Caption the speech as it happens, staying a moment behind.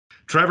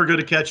Trevor, good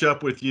to catch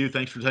up with you.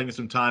 Thanks for taking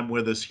some time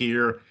with us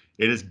here.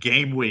 It is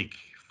game week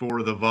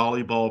for the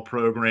volleyball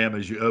program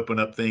as you open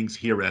up things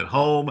here at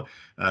home.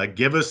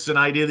 Give us an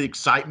idea of the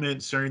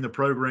excitement during the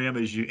program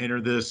as you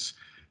enter this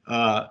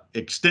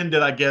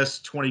extended, I guess,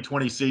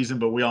 2020 season,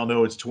 but we all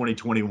know it's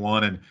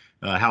 2021. And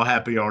how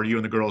happy are you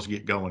and the girls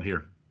get going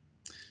here?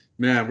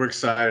 Man, we're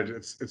excited.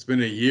 It's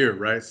been a year,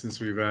 right, since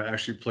we've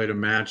actually played a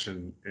match,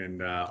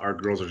 and our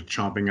girls are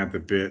chomping at the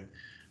bit.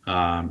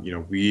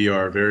 We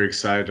are very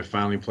excited to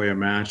finally play a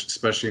match,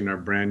 especially in our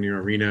brand new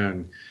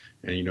arena,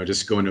 and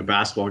just going to a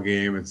basketball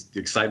game. It's the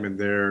excitement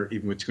there,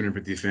 even with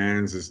 250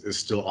 fans, is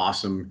still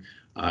awesome.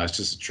 It's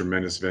just a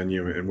tremendous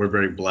venue, and we're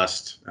very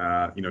blessed,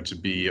 to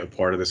be a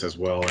part of this as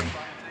well.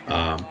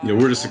 And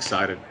we're just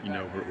excited.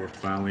 We're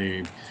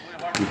finally,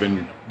 we've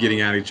been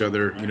getting at each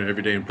other,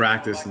 every day in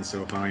practice, and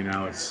so finally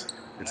now it's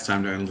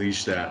time to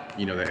unleash that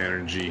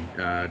energy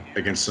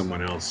against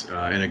someone else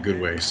in a good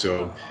way.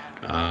 So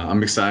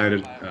I'm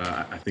excited.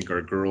 I think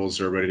our girls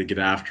are ready to get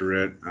after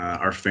it.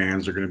 Our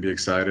fans are going to be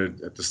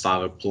excited at the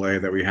style of play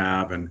that we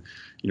have, and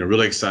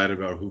really excited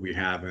about who we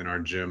have in our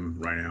gym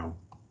right now.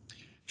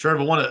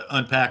 Trevor, I want to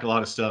unpack a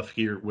lot of stuff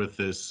here with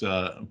this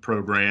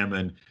program,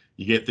 and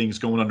you get things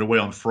going underway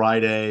on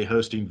Friday,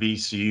 hosting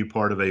VCU,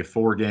 part of a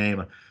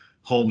four-game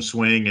home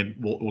swing, and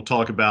we'll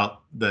talk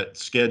about that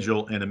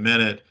schedule in a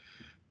minute.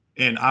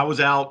 And I was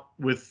out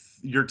with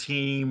your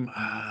team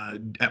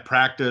at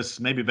practice,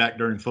 maybe back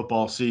during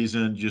football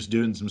season, just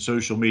doing some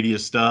social media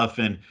stuff.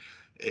 And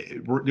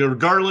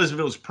regardless if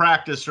it was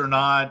practice or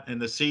not,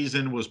 and the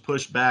season was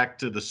pushed back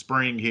to the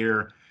spring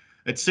here,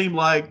 it seemed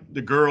like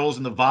the girls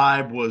and the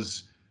vibe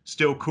was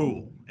still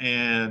cool.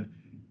 And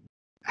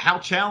how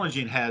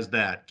challenging has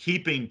that,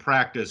 keeping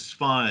practice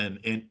fun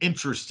and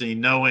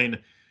interesting, knowing,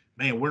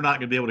 man, we're not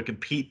going to be able to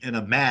compete in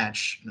a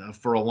match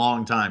for a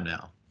long time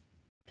now?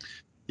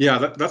 Yeah,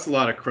 that's a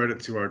lot of credit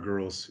to our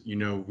girls.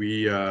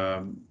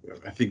 I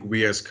think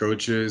we as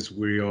coaches,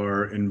 we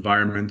are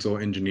environmental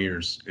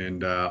engineers,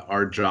 and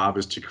our job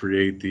is to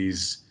create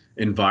these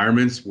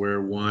environments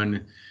where,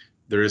 one,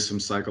 there is some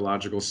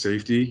psychological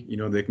safety.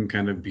 They can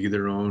kind of be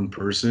their own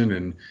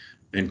person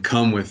and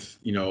come with,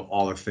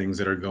 all the things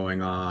that are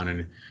going on,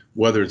 and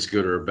whether it's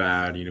good or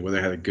bad, whether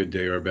they had a good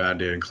day or a bad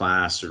day in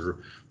class or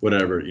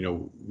whatever,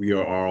 we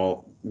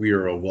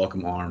are a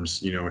welcome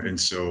arms, and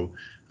so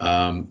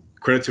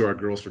credit to our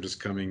girls for just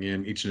coming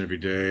in each and every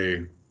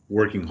day,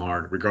 working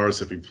hard,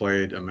 regardless if we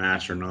played a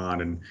match or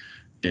not. And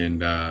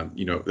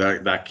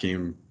that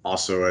came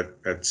also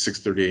at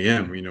 6:30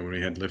 a.m. When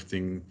we had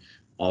lifting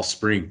all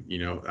spring.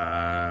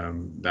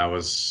 That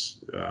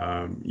was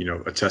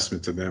a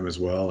testament to them as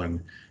well. And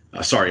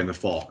sorry, in the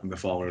fall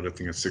we're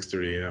lifting at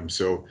 6:30 a.m.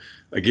 So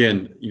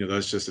again,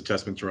 that's just a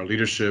testament to our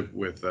leadership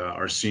with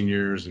our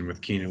seniors and with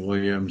Keenan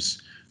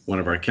Williams, one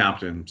of our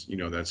captains.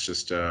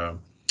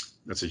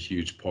 That's a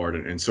huge part.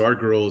 And so our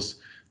girls,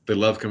 they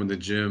love coming to the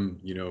gym.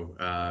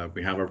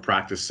 We have our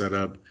practice set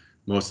up.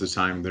 Most of the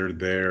time they're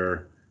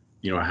there,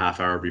 a half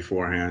hour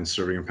beforehand,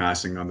 serving and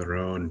passing on their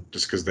own,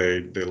 just because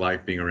they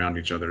like being around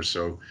each other.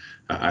 So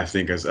I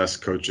think as us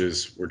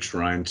coaches, we're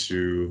trying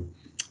to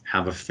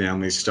have a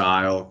family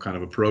style kind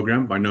of a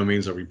program. By no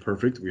means are we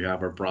perfect. We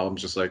have our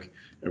problems just like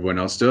everyone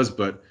else does,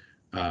 but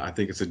I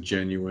think it's a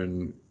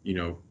genuine,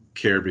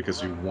 care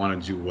because we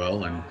want to do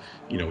well, and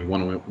we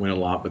want to win a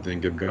lot, but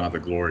then give God the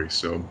glory.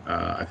 So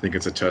I think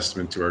it's a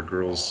testament to our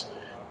girls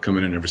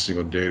coming in every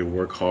single day to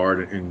work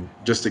hard and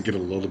just to get a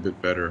little bit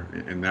better,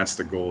 and that's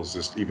the goal. Is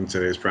just even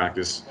today's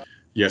practice,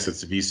 yes,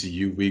 it's a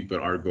VCU week,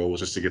 but our goal was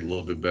just to get a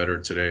little bit better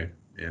today,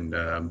 and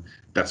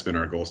that's been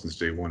our goal since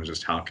day one, is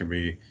just how can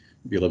we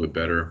be a little bit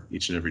better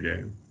each and every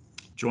day.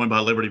 Joined by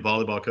Liberty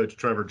Volleyball coach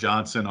Trevor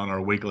Johnson on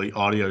our weekly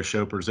audio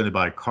show presented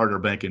by Carter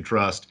Bank and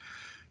Trust.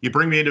 You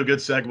bring me into a good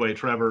segue,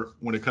 Trevor,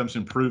 when it comes to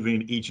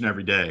improving each and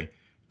every day.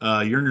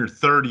 You're in your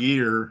third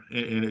year,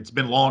 and it's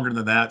been longer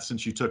than that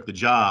since you took the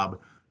job,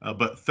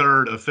 but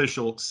third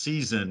official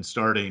season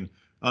starting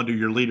under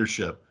your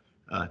leadership.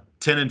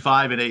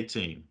 10-5 in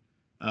 18,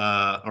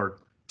 or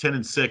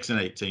 10-6 in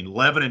 18,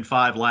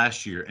 11-5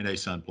 last year in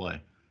ASUN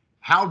play.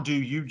 How do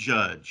you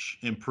judge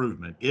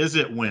improvement? Is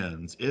it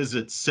wins? Is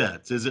it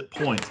sets? Is it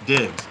points,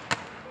 digs?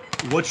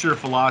 What's your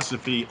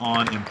philosophy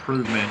on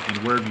improvement, and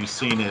where have you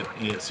seen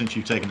it since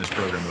you've taken this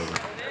program over?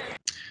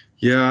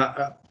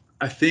 Yeah,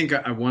 I think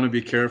I want to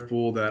be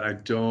careful that I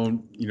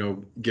don't,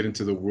 get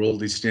into the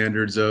worldly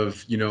standards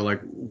of,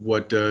 like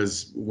what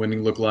does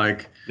winning look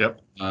like?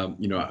 Yep.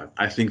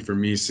 I think for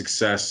me,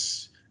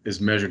 success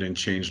is measured in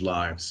changed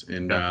lives,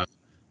 and Yep.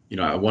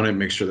 I want to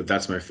make sure that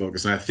that's my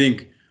focus. And I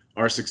think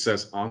our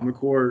success on the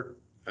court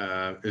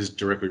is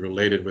directly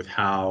related with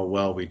how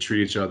well we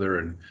treat each other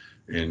and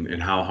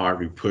how hard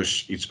we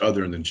push each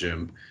other in the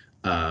gym.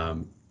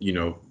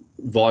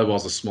 Volleyball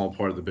is a small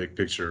part of the big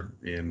picture,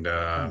 and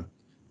I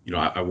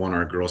want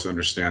our girls to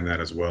understand that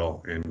as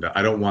well. And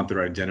I don't want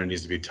their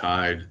identities to be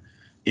tied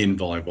in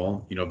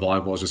volleyball.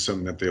 Volleyball is just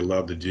something that they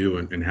love to do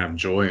and have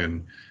joy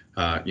in.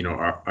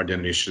 Our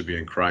identity should be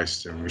in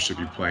Christ, and we should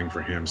be playing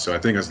for Him. So I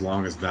think as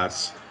long as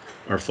that's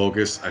our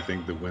focus, I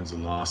think the wins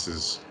and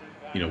losses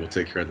will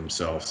take care of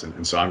themselves.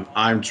 And so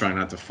I'm trying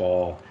not to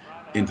fall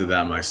into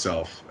that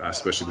myself,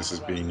 especially this is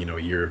being,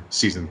 year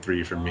season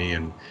 3 for me.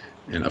 And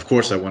of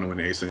course I want to win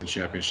the ASUN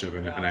championship.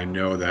 And I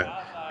know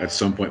that at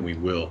some point we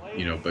will,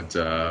 but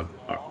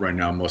right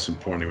now, most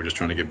importantly, we're just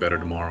trying to get better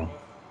tomorrow.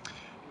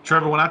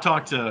 Trevor, when I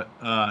talked to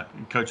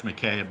Coach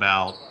McKay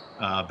about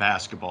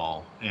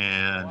basketball,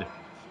 and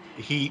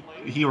he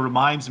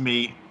reminds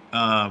me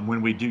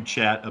when we do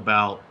chat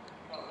about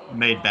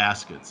made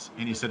baskets,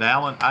 and he said,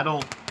 "Alan, I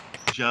don't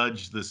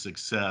judge the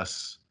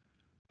success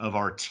of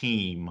our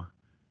team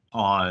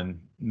on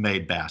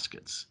made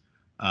baskets.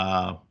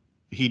 Uh,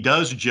 he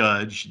does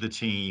judge the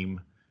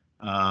team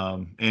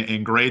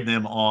and grade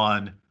them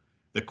on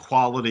the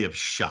quality of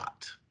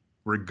shot,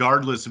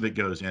 regardless if it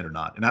goes in or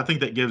not. And I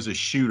think that gives a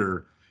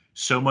shooter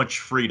so much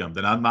freedom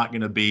that I'm not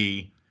going to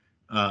be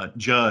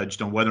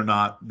judged on whether or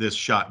not this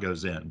shot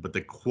goes in, but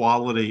the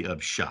quality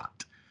of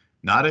shot.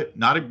 Not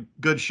a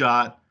good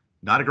shot,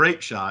 not a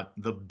great shot,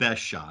 the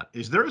best shot.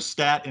 Is there a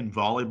stat in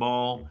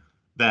volleyball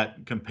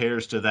that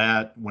compares to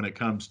that when it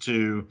comes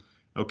to,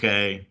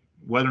 okay,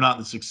 whether or not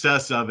the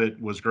success of it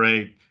was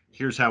great,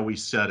 here's how we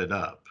set it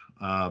up?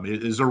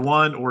 Is there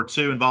one or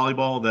two in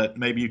volleyball that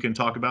maybe you can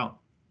talk about?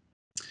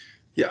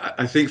 Yeah,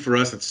 I think for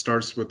us, it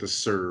starts with the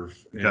serve.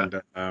 Okay.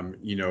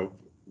 And,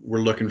 we're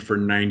looking for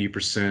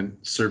 90%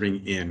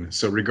 serving in.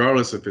 So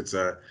regardless if it's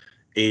a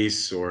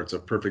ace or it's a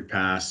perfect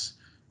pass,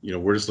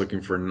 we're just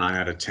looking for 9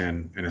 out of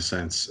 10, in a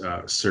sense,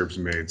 serves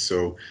made.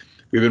 So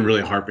we've been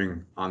really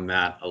harping on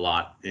that a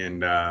lot.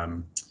 And,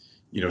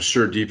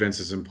 sure, defense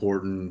is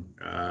important.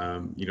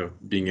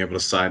 Being able to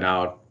side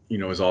out,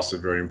 is also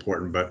very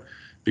important. But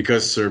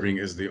because serving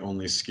is the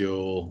only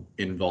skill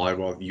in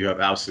volleyball you have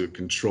absolute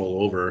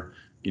control over,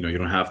 you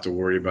don't have to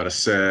worry about a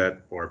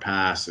set or a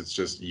pass. It's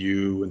just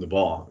you and the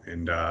ball.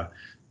 And,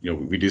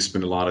 we do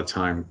spend a lot of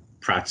time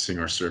practicing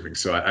our serving.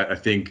 So I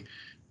think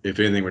if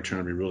anything, we're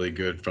trying to be really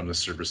good from the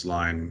service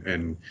line.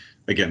 And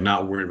again,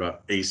 not worried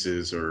about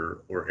aces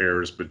or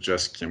errors, but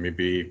just can we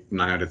be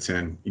 9 out of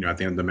 10? At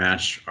the end of the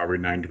match, are we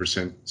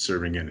 90%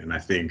 serving in? And I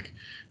think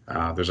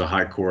there's a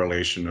high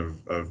correlation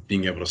of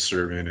being able to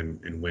serve in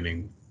and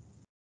winning.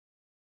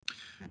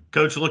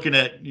 Coach, looking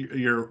at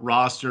your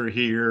roster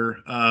here,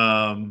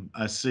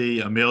 I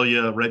see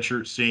Amelia,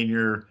 redshirt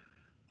senior,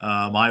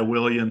 Maya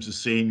Williams, a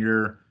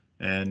senior,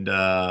 and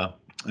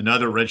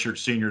another redshirt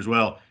senior as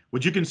well.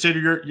 Would you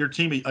consider your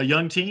team a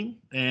young team?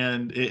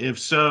 And if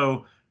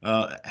so,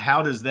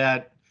 how does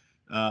that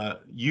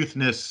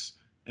youthness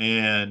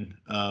and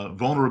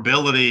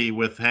vulnerability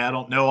with, hey, I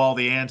don't know all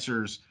the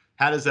answers,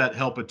 how does that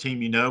help a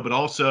team but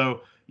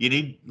also you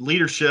need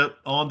leadership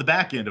on the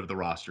back end of the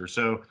roster.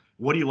 So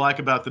what do you like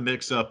about the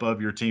mix-up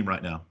of your team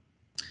right now?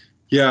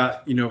 Yeah,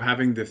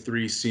 having the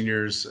 3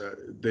 seniors,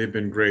 they've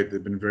been great.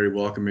 They've been very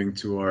welcoming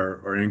to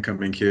our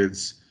incoming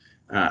kids.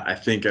 I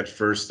think at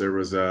first there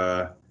was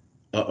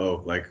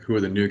like who are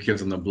the new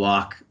kids on the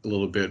block a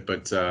little bit,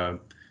 but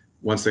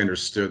once they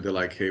understood, they're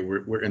like, hey,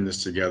 we're in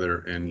this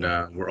together, and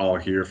we're all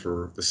here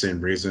for the same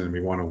reason, and we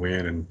want to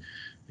win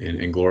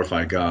and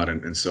glorify God.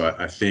 And so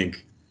I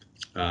think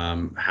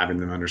having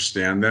them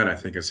understand that, I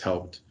think has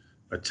helped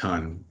a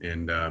ton.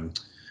 And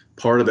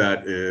part of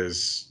that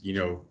is,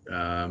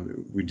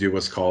 we do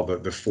what's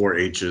called the 4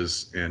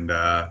 H's. And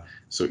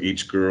so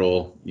each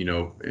girl,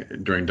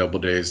 during double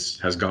days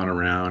has gone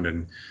around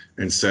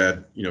and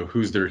said,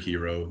 who's their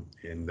hero.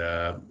 And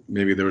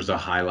maybe there was a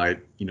highlight,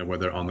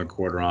 whether on the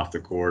court or off the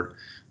court,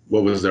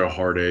 what was their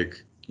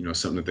heartache,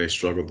 something that they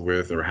struggled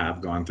with or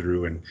have gone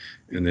through. And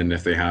then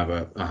if they have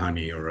a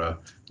honey or a,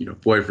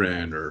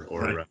 boyfriend or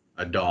Right.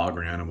 a dog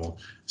or animal.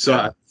 So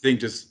I think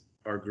just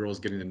our girls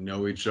getting to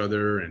know each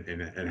other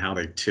and how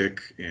they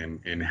tick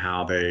and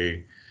how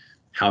they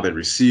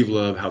receive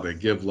love, how they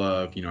give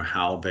love,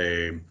 how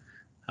they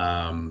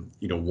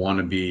want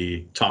to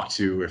be talked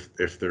to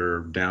if they're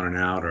down and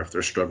out or if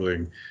they're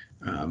struggling.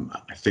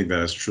 I think that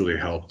has truly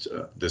helped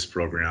this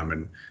program,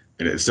 and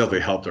it's definitely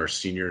helped our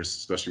seniors,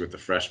 especially with the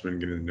freshmen,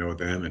 getting to know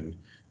them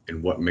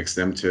and what makes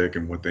them tick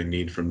and what they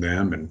need from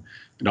them. And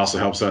it also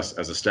helps us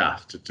as a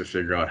staff to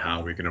figure out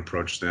how we can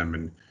approach them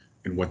and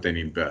what they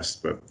need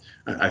best. But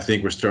I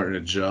think we're starting to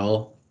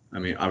gel. I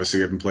mean, obviously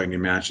we haven't played any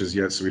matches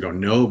yet, so we don't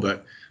know,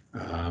 but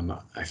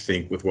I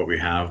think with what we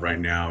have right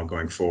now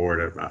going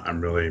forward,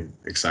 I'm really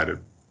excited.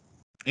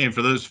 And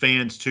for those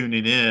fans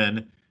tuning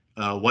in,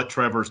 what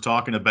Trevor's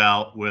talking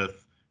about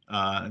with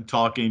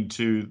talking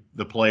to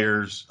the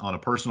players on a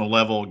personal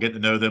level, getting to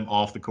know them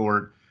off the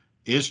court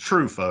is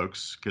true,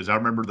 folks. Because I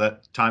remember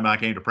that time I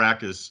came to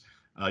practice,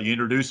 you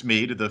introduced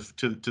me to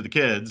the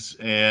kids,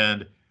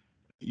 and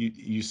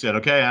you said,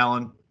 "Okay,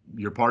 Alan,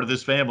 you're part of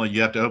this family.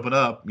 You have to open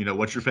up.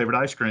 What's your favorite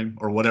ice cream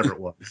or whatever it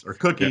was, or Yeah,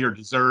 cookie or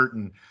dessert?"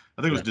 And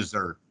I think it was right.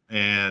 dessert.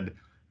 And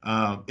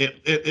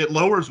it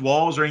lowers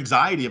walls or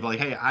anxiety of like,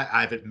 hey,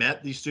 I haven't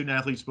met these student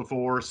athletes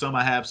before. Some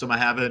I have, some I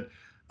haven't.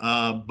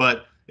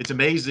 But it's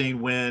amazing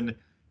when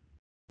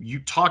you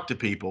talk to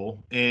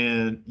people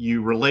and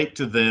you relate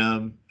to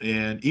them,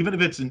 and even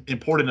if it's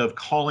important of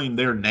calling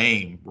their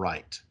name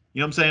right, you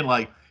know what I'm saying?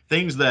 Like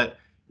things that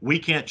we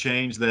can't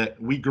change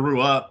that we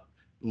grew up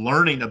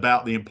learning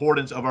about the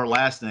importance of our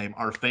last name,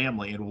 our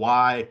family, and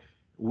why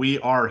we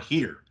are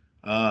here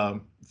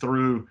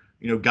through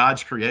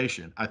God's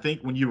creation. I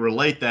think when you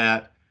relate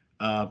that,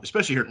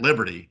 especially here at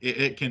Liberty,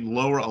 it can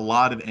lower a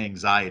lot of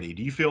anxiety.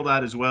 Do you feel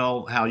that as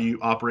well? How you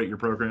operate your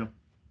program?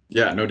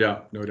 Yeah, no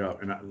doubt, no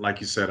doubt. And like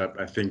you said,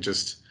 I think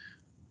just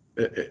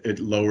it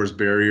lowers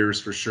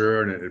barriers for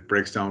sure, and it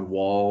breaks down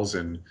walls.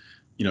 And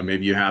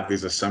maybe you have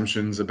these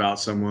assumptions about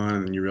someone,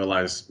 and you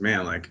realize,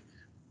 man, like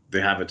they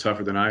have it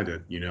tougher than I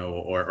did,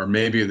 or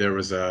maybe there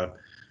was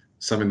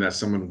something that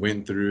someone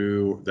went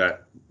through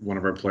that one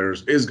of our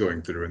players is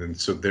going through, and then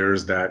so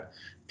there's that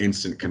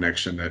instant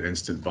connection, that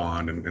instant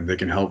bond, and they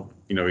can help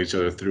each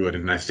other through it.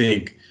 And I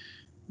think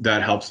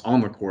that helps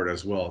on the court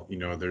as well.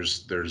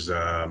 There's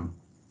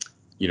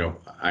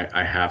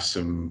I have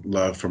some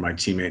love for my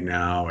teammate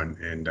now,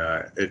 and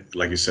it,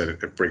 like you said,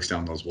 it breaks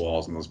down those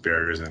walls and those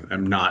barriers. And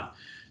I'm not,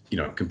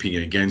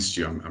 competing against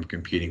you. I'm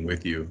competing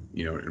with you.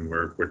 And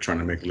we're trying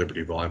to make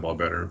Liberty volleyball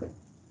better.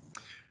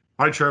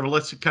 All right, Trevor,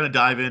 let's kind of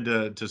dive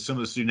into some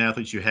of the student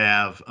athletes you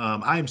have.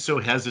 I am so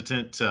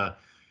hesitant to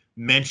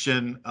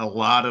mention a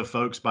lot of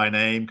folks by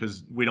name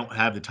because we don't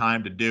have the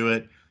time to do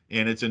it.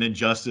 And it's an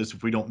injustice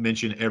if we don't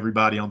mention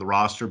everybody on the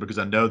roster because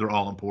I know they're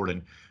all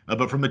important.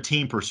 But from a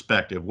team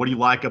perspective, what do you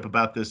like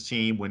about this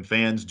team when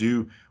fans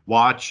do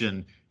watch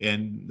and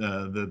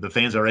the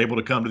fans are able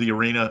to come to the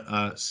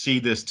arena, see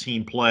this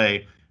team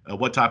play?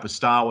 What type of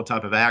style, what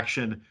type of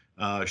action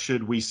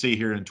should we see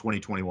here in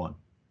 2021?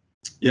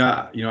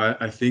 Yeah,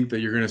 I think that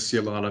you're going to see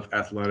a lot of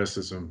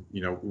athleticism.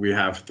 We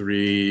have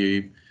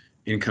 3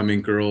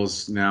 incoming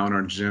girls now in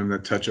our gym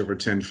that touch over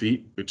 10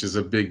 feet, which is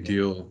a big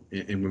deal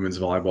in women's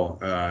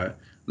volleyball.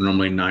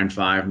 Normally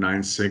 9'5",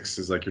 9'6"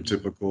 is like your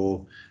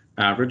typical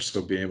average.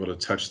 So being able to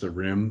touch the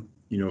rim,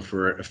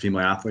 for a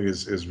female athlete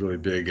is really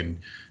big.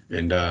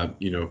 And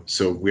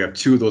so we have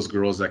 2 of those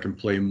girls that can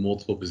play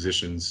multiple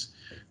positions,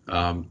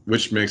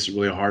 which makes it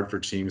really hard for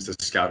teams to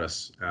scout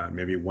us.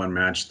 Maybe one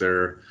match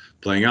they're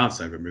playing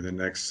outside, but maybe the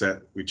next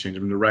set we change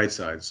them to the right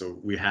side. So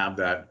we have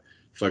that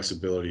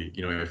flexibility,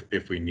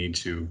 if we need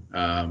to.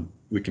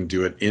 We can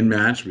do it in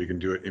match, we can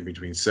do it in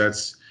between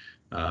sets.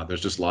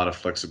 There's just a lot of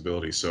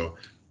flexibility. So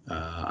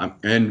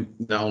and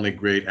not only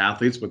great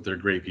athletes, but they're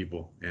great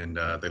people, and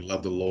they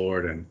love the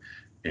Lord,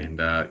 and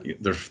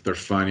they're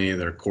funny,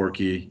 they're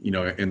quirky,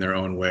 in their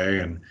own way,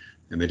 and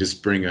they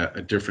just bring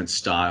a different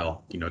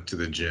style, to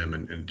the gym,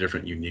 and a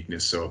different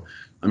uniqueness. So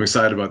I'm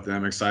excited about them.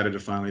 I'm excited to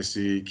finally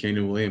see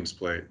Kanan Williams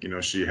play.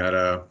 She had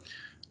a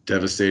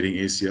devastating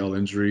ACL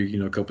injury,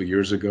 a couple of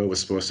years ago, was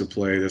supposed to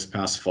play this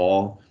past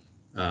fall.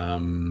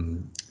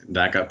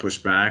 That got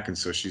pushed back, and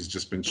so she's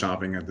just been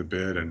chomping at the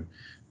bit, and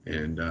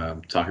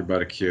talking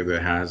about a kid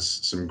that has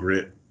some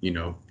grit,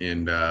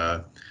 and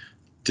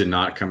did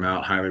not come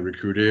out highly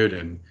recruited,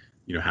 and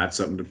had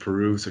something to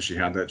prove. So she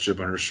had that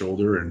chip on her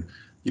shoulder, and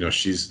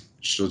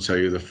she'll tell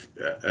you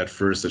at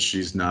first that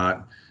she's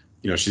not,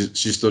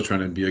 she's still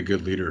trying to be a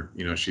good leader.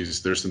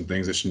 There's some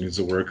things that she needs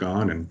to work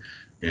on,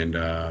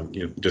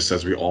 and just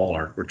as we all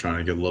are, we're trying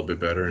to get a little bit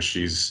better, and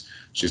she's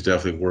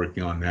definitely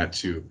working on that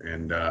too.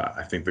 And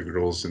I think the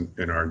girls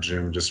in our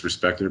gym just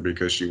respect her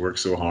because she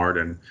works so hard,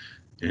 and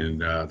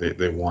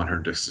they want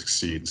her to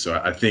succeed.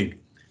 So I think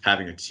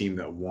having a team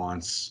that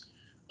wants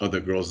other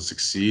girls to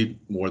succeed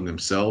more than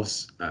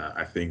themselves,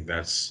 I think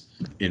that's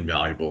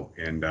invaluable.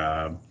 And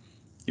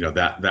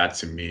that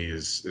to me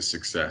is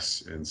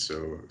success. And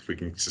so if we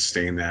can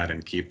sustain that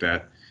and keep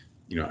that,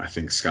 I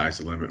think sky's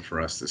the limit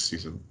for us this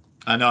season.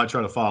 I know I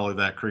try to follow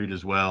that creed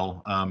as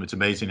well. It's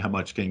amazing how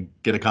much can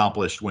get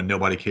accomplished when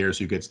nobody cares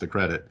who gets the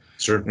credit.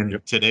 Sure. In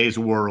today's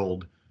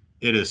world,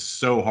 it is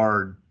so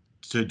hard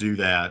to do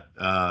that,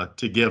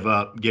 to give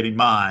up getting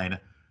mine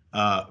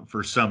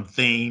for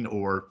something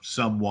or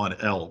someone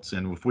else.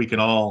 And if we can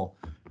all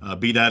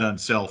be that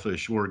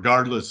unselfish,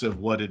 regardless of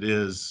what it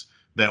is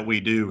that we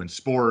do in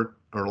sport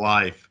or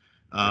life,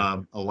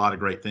 a lot of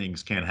great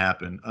things can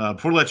happen.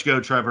 Before we let you go,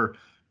 Trevor,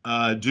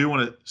 do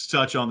want to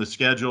touch on the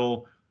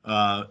schedule,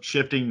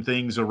 shifting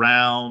things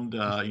around,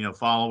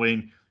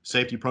 following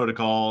safety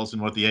protocols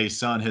and what the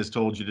ASUN has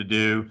told you to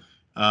do.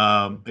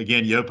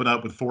 Again, you open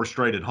up with 4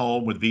 straight at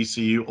home with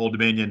VCU, Old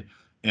Dominion,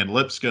 and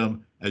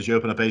Lipscomb as you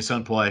open up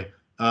ASUN play.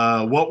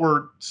 What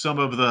were some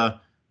of the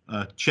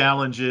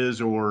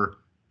challenges, or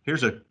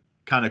here's a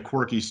kind of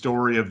quirky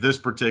story of this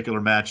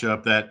particular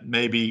matchup that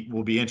maybe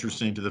will be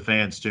interesting to the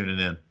fans tuning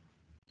in?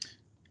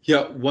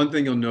 Yeah, one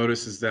thing you'll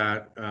notice is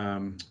that,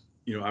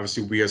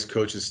 obviously we as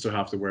coaches still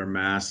have to wear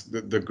masks.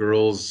 The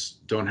girls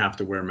don't have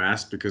to wear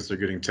masks because they're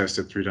getting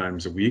tested 3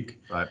 times a week.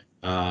 Right.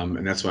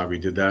 And that's why we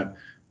did that.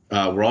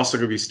 We're also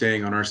going to be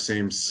staying on our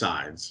same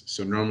sides.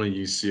 So normally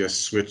you see us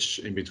switch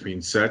in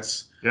between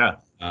sets. Yeah.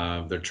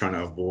 They're trying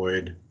to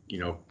avoid,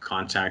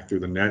 contact through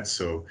the net.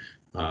 So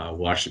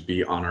we'll actually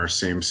be on our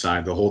same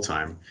side the whole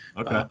time.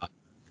 Okay.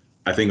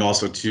 I think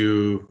also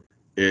too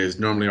is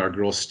normally our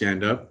girls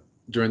stand up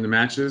during the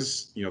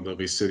matches. They'll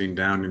be sitting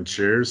down in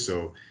chairs.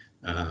 So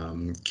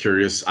I'm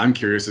curious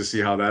to see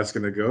how that's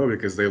going to go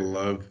because they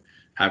love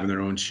having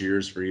their own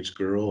cheers for each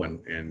girl,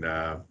 and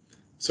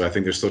so I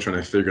think they're still trying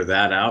to figure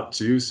that out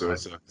too. So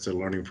Right. it's a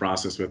learning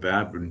process with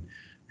that,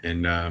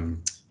 and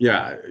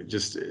yeah,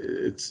 just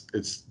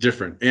it's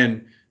different.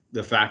 And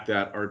the fact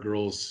that our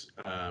girls,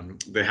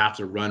 they have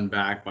to run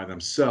back by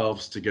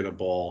themselves to get a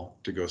ball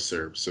to go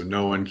serve. So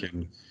no one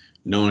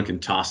can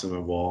toss them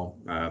a ball.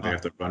 They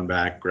have to run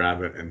back,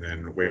 grab it, and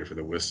then wait for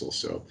the whistle.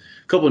 So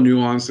a couple of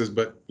nuances,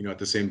 but at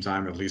the same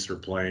time, at least we're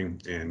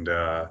playing, and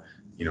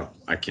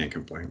I can't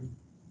complain.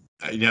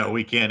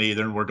 We can't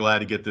either, and we're glad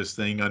to get this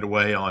thing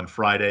underway on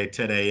Friday,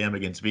 10 a.m.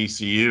 against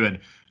VCU.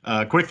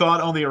 And quick thought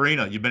on the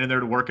arena. You've been in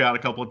there to work out a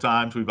couple of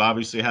times. We've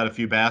obviously had a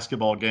few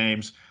basketball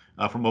games.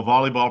 From a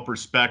volleyball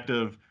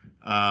perspective,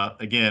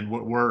 again,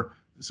 we're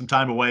some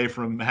time away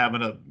from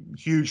having a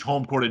huge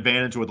home court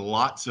advantage with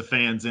lots of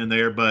fans in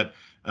there. But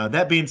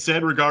that being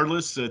said,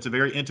 regardless, it's a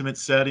very intimate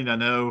setting. I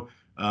know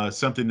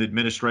something the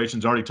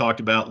administration's already talked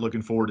about.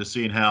 Looking forward to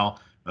seeing how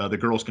the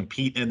girls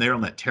compete in there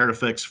on that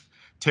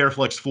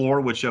Terraflex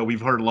floor, which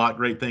we've heard a lot of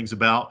great things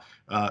about.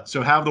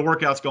 So how have the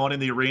workouts gone in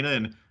the arena,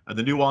 and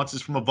the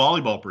nuances from a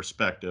volleyball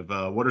perspective?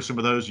 What are some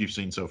of those you've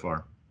seen so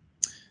far?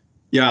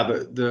 Yeah,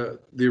 the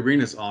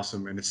arena is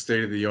awesome and it's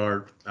state of the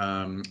art.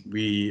 I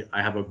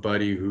have a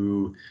buddy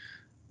who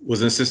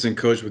was an assistant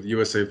coach with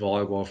USA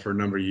Volleyball for a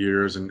number of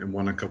years and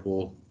won a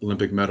couple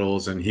Olympic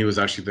medals, and he was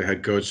actually the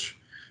head coach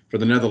for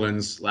the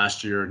Netherlands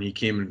last year, and he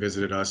came and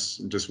visited us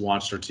and just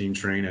watched our team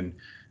train, and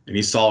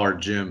he saw our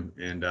gym,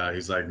 and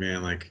he's like,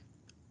 man, like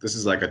this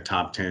is like a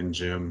top 10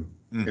 gym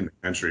in the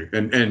country.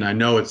 And I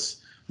know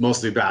it's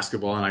mostly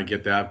basketball and I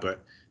get that,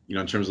 but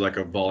in terms of like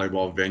a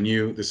volleyball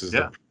venue, this is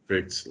Yeah.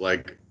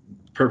 the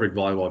perfect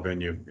volleyball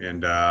venue.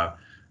 And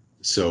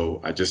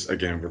so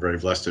again, we're very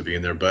blessed to be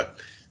in there. But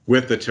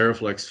with the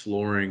Terraflex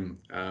flooring,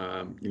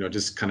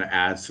 just kind of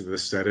adds to the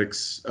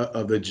aesthetics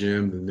of the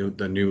gym,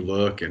 the new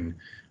look. And,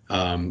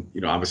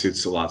 obviously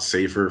it's a lot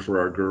safer for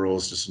our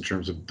girls just in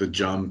terms of the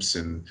jumps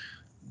and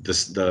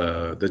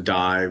the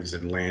dives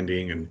and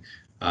landing. And,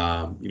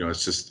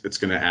 it's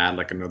going to add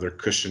like another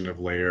cushion of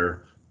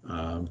layer,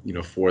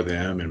 for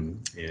them.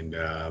 And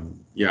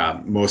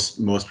yeah,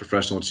 most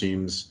professional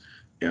teams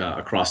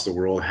across the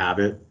world have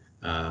it.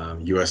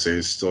 USA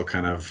is still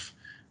kind of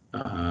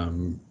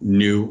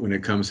new when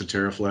it comes to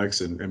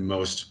Terraflex, and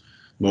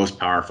most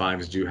Power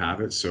Fives do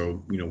have it.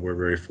 So we're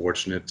very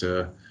fortunate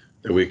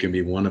that we can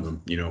be one of them.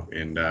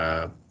 And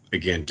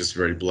again, just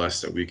very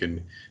blessed that we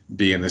can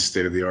be in this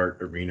state of the art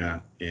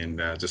arena and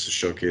just to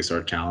showcase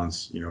our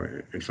talents,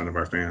 in front of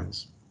our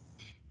fans.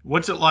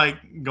 What's it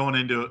like going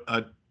into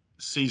a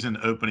season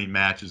opening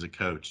match as a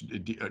coach?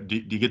 Do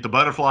you get the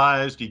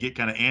butterflies? Do you get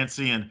kind of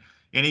antsy? And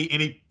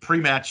any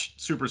pre-match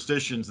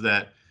superstitions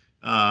that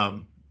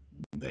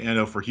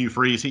for Hugh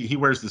Freeze, he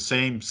wears the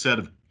same set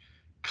of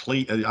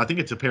cleat. I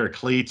think it's a pair of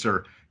cleats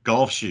or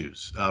golf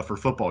shoes for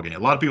football game. A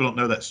lot of people don't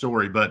know that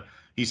story, but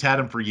he's had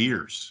them for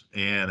years,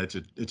 and it's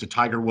a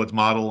Tiger Woods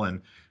model,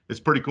 and it's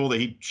pretty cool that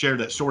he shared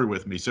that story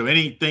with me. So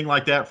anything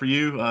like that for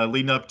you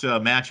leading up to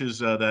matches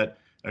that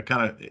are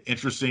kind of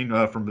interesting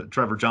from the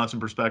Trevor Johnson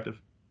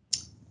perspective?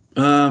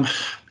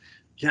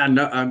 Yeah,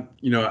 no,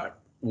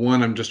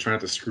 I'm just trying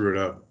to screw it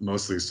up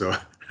mostly. So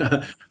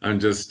I'm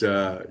just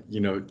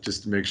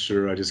just to make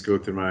sure I just go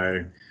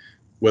through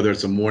whether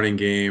it's a morning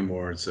game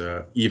or it's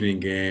a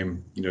evening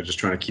game, just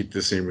trying to keep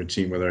the same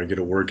routine, whether I get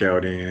a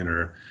workout in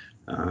or,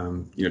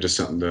 just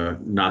something to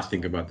not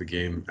think about the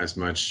game as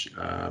much.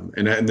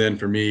 And then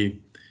for me,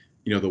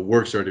 the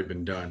work's already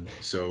been done.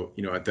 So,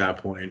 at that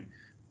point,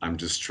 I'm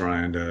just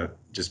trying to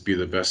just be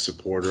the best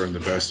supporter and the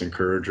best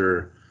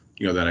encourager,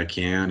 that I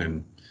can,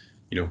 and,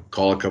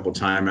 call a couple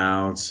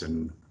timeouts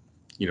and,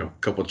 a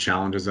couple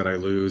challenges that I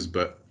lose,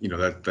 but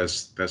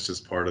that's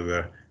just part of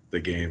the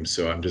game.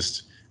 So I'm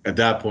just at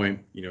that point,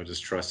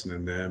 just trusting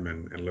in them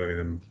and letting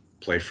them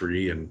play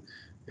free and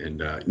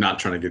not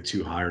trying to get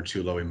too high or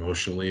too low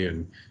emotionally,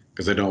 and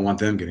because I don't want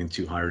them getting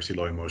too high or too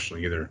low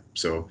emotionally either.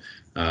 So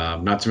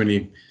not too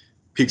many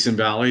peaks and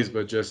valleys,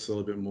 but just a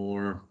little bit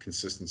more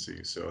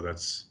consistency. So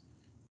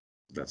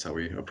that's how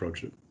we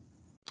approach it.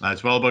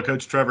 It's volleyball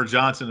coach Trevor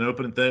Johnson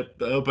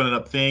opening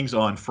up things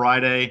on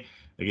Friday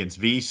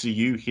against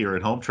VCU here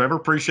at home. Trevor,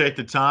 appreciate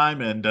the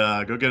time, and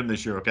go get them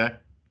this year, okay?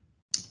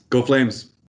 Go Flames.